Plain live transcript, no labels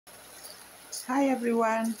Hi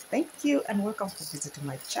everyone, thank you and welcome for visiting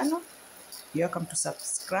my channel. You're welcome to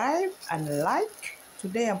subscribe and like.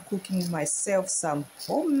 Today I'm cooking myself some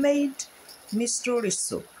homemade minestrone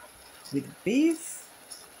soup with beef.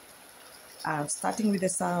 I'm starting with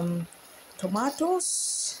some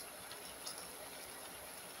tomatoes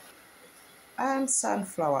and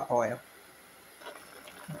sunflower oil.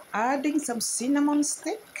 Adding some cinnamon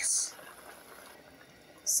sticks,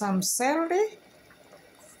 some celery,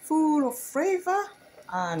 full of flavor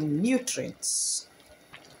and nutrients.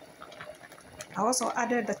 I also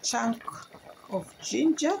added a chunk of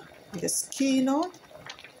ginger with the skin on,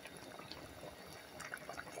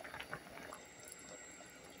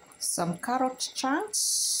 some carrot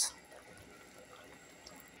chunks.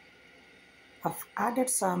 I've added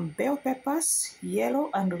some bell peppers, yellow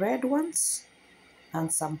and red ones,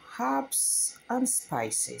 and some herbs and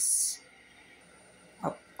spices.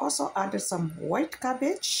 I've also added some white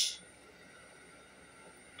cabbage,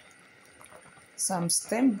 some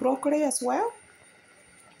stem broccoli as well,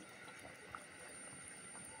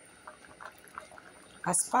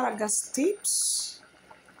 asparagus tips,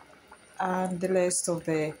 and the rest of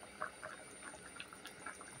the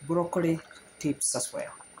broccoli tips as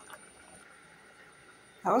well.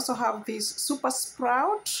 I also have this super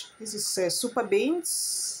sprout. This is super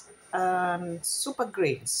beans and super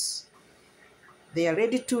greens. They are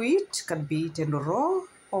ready to eat, can be eaten raw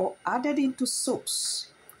or added into soups.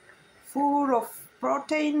 Full of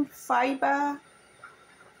protein, fiber,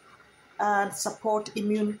 and support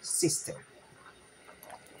immune system.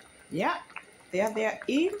 Yeah, they are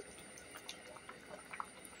in.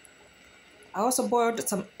 I also boiled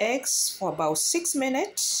some eggs for about 6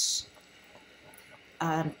 minutes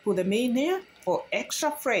and put them in here for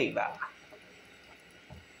extra flavor.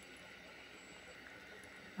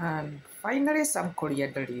 And finally some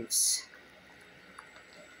coriander leaves.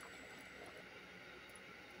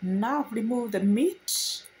 Now remove the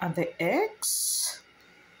meat and the eggs.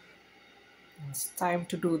 It's time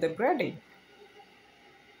to do the breading.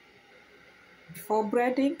 Before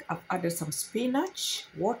breading, I've added some spinach,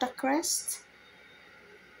 watercress,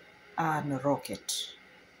 and rocket.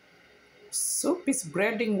 Soup is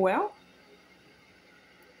breading well,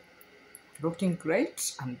 looking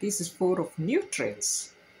great, and this is full of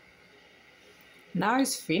nutrients. Now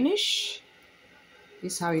it's finished.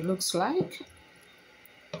 This is how it looks like.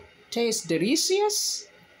 Tastes delicious.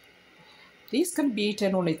 This can be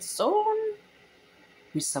eaten on its own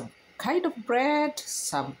with some kind of bread,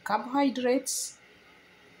 some carbohydrates,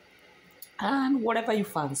 and whatever you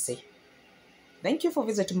fancy. Thank you for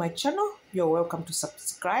visiting my channel. You're welcome to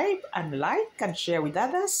subscribe and like and share with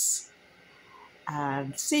others.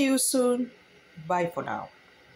 And see you soon. Bye for now.